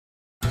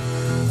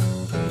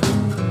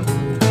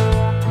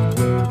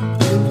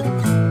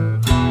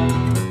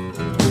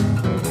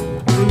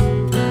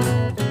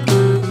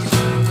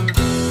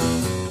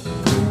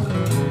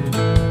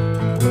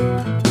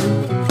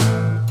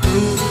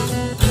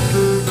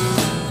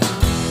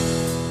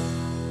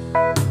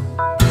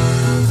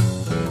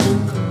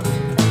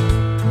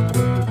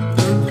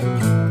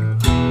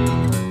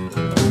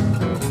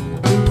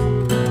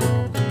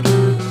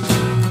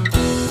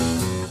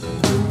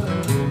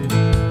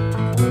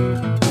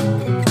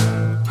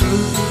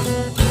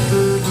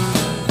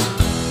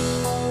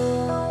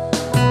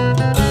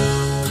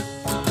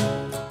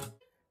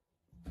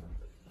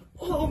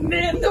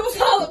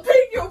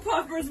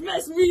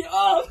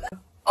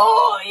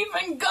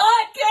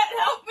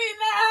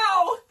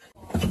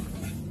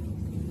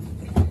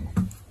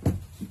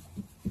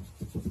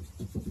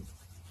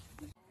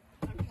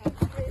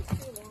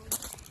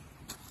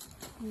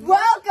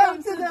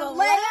Welcome to the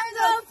land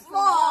of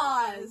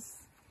Flawz.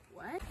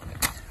 What?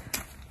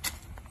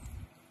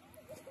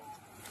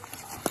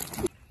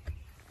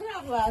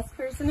 That last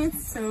person had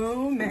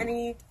so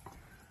many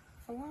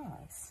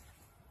flaws.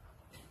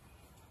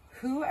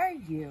 Who are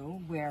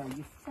you? Where are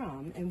you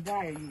from? And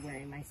why are you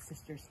wearing my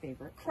sister's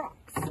favorite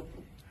Crocs?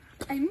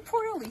 I'm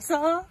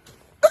Portalisa.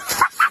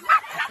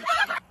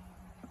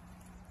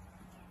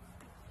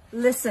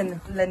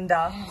 Listen,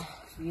 Linda.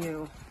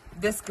 You.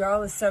 This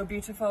girl is so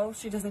beautiful.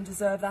 She doesn't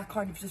deserve that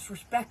kind of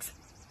disrespect.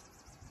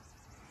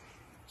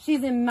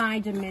 She's in my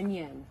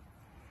dominion.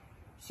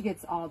 She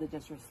gets all the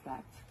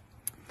disrespect.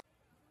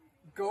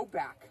 Go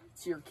back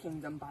to your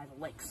kingdom by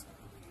the lakes.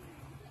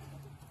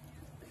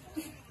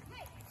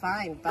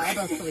 Fine. Bye,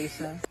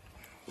 Felicia.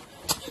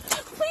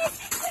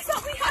 Please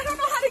help me. I don't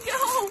know how to get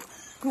home.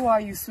 Who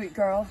are you, sweet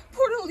girl?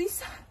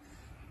 Portalisa.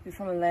 You're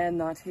from a land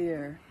not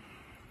here.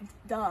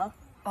 Duh.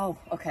 Oh,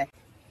 okay.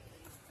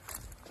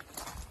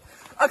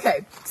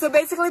 Okay, so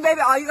basically, baby,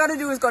 all you gotta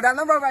do is go down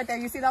the road right there.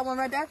 You see that one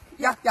right there?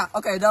 Yeah.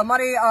 Okay, the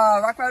muddy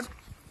rock road?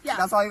 Yeah.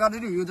 That's all you gotta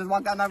do. You just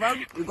walk down that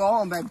road, you go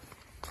home, babe.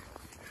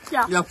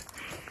 Yeah. Yep.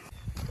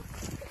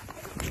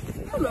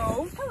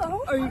 Hello.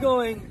 Hello. Are you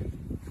going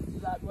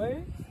that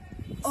way?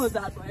 Or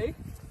that way?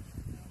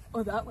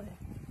 Or that way?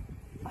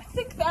 I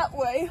think that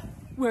way.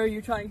 Where are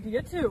you trying to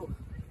get to?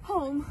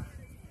 Home.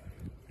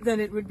 Then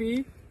it would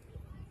be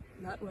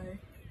that way.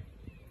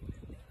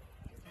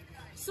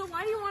 So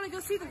why do you want to go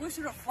see the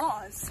Wizard of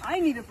Flawz?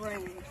 I need a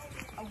brain.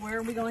 Where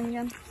are we going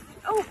again?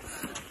 Oh,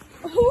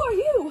 who are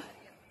you?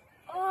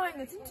 Oh, I'm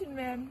the Tintin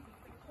Man.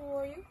 Who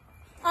are you?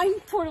 I'm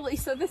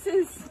Portalisa. This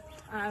is,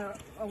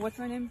 what's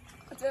my name?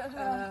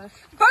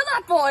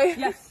 Burlap Boy!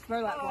 Yes,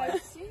 Burlap Boy.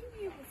 I've seen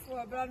you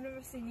before, but I've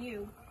never seen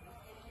you.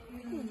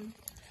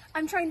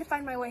 I'm trying to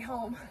find my way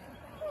home.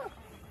 Huh.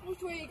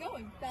 Which way are you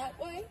going? That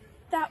way?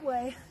 That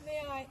way. May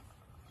I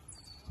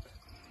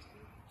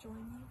join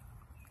you?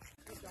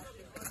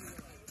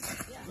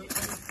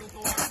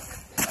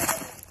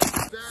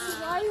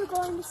 Why are you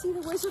going to see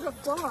the Wizard of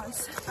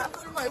Flawz?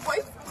 After my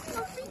wife,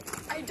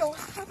 I don't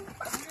have a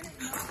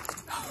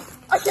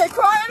I can't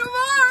cry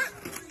anymore!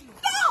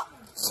 No!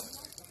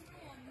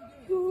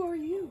 Who are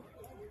you?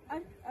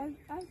 I'm Wait!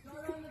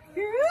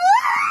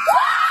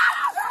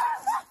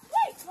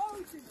 It's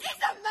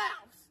a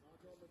mouse!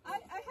 I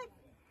have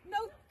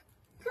no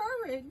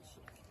courage.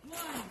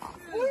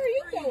 Where are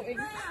you going?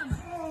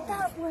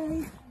 That way.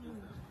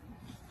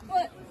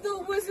 But the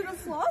Wizard of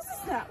Flawz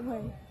is that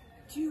way.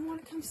 Do you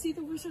want to come see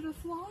the Wizard of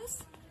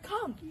Flawz?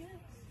 Come. Yes.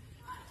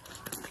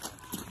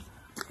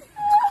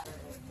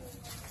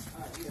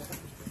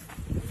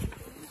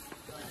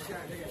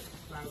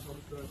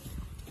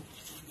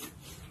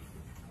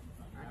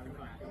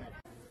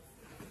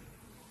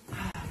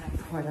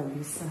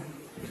 Portalisa.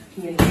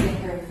 You get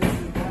her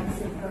this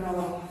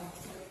girl.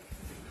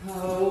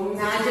 Oh,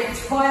 magic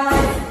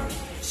toilet!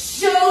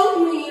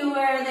 Show me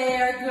where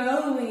they are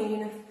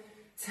going.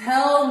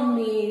 Tell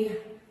me.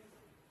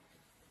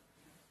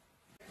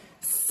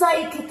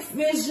 Psychic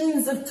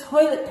visions of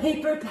toilet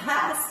paper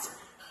past.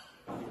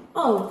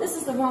 Oh, this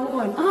is the wrong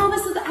one. Oh,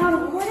 this is the out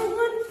of order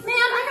one? Man,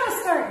 I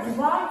gotta start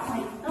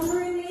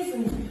numbering these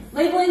and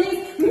labeling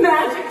these.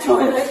 Magic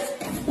toilets.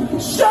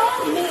 Show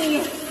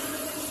me.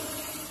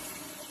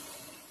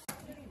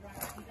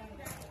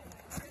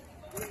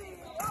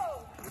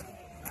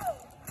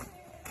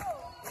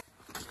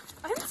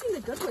 I haven't seen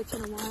the Good Witch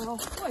in a while.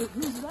 Wait,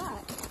 who's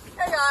that?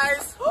 Hey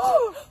guys.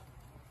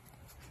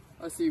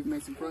 I see you've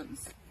made some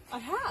friends. I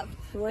have.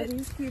 Who are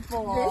these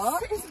people?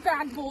 This is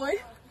Bad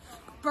Boy,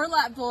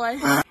 Burlap Boy.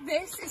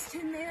 This is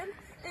Tin Man,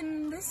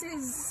 and this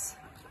is...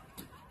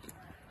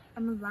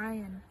 I'm a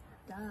lion.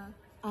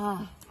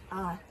 Duh.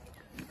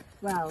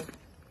 Well,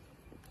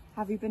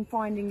 have you been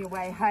finding your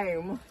way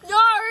home?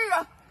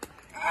 No!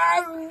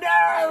 Oh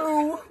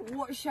no!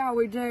 What shall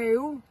we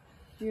do?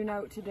 Do you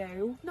know what to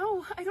do?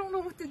 No, I don't know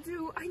what to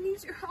do. I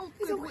need your help,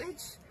 Good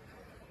Witch.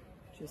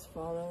 Just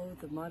follow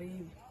the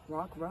muddy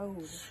rock road.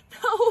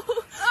 No!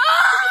 This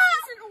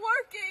isn't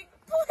working!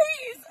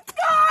 Please!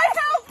 God,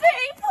 help me!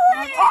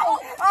 Please!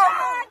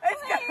 God,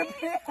 It's gonna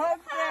be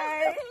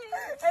okay!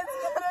 It's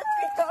gonna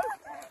be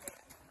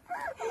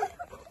okay!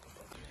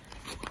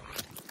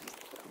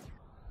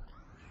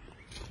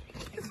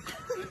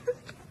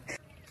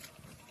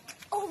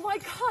 Oh my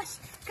gosh!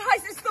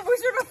 Guys, it's the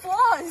Wizard of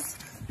Flawz!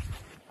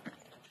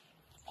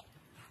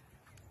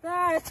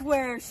 That's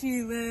where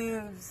she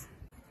lives.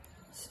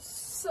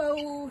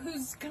 So,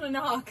 who's gonna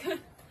knock?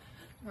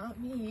 Not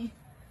me.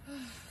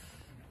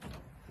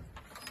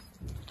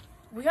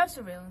 We have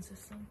surveillance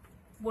system.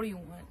 What do you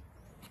want?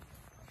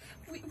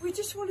 We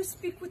just want to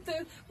speak with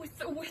the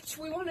witch.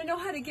 We want to know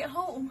how to get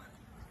home.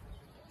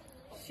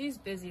 She's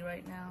busy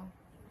right now.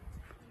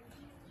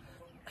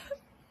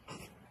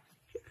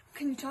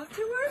 Can you talk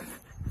to her?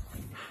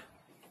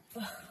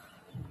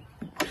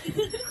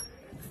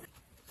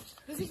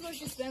 This is where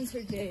she spends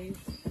her days.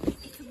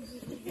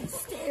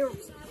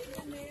 Stairs.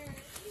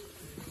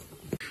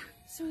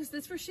 So is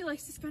this where she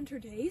likes to spend her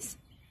days?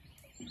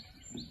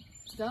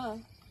 Duh.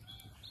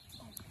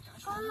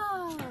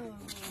 Oh.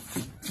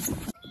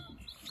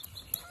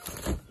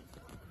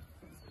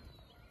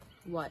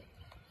 What?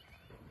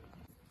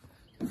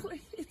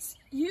 Wait, it's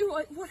you.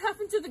 What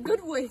happened to the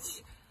good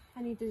witch?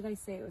 Honey, did I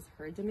say it was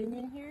her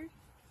dominion here?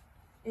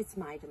 It's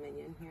my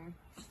dominion here.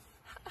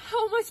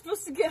 How am I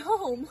supposed to get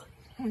home?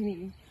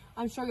 Honey,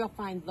 I'm sure you'll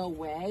find the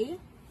way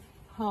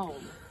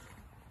home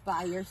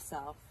by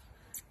yourself.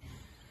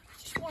 I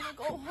just want to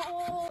go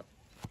home.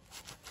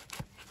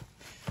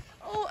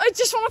 Oh, I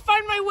just want to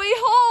find my way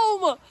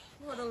home.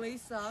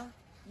 Portalisa,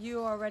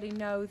 you already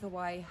know the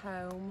way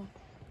home.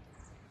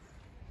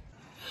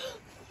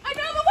 I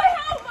know the way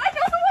home. I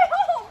know the way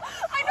home.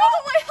 I know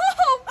the way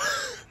home.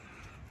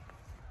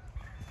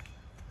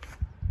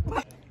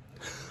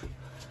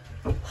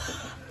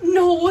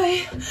 No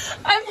way.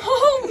 I'm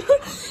home.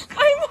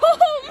 I'm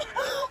home.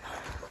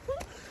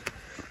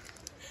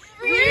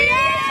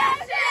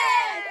 Reaction!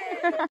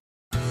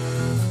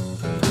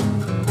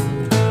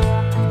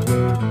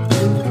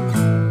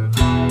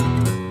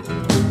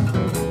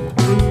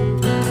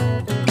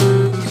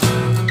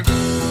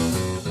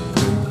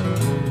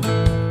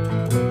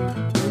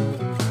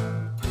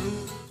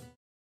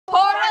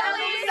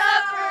 Portalisa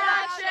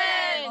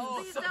Productions!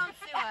 Please don't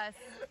sue us.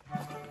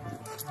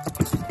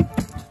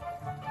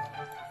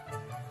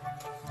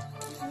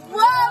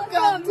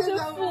 Welcome to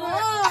the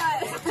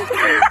Flawz!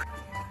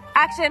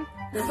 Action.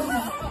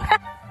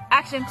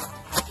 Action. Please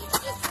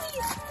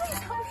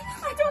help me.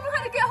 I don't know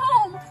how to get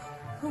home.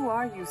 Who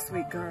are you,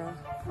 sweet girl?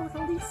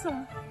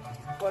 Portalisa.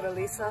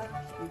 Portalisa,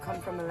 you come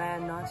from a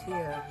land not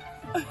here.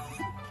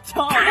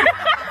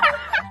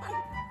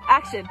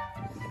 Action.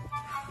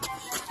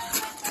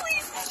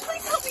 Please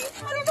help me.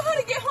 I don't know how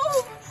to get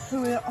home.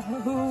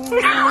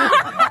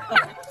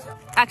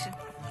 Action.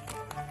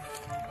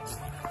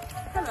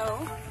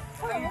 Hello.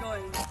 Where are you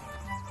going?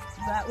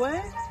 That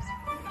way?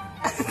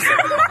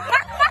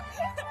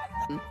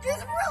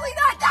 It's really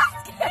not that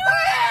scary.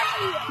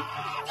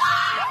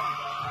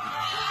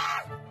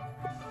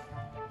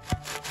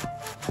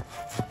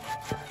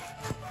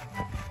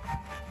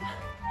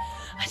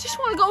 I just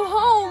want to go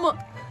home.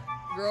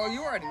 Girl,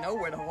 you already know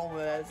where the home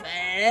is.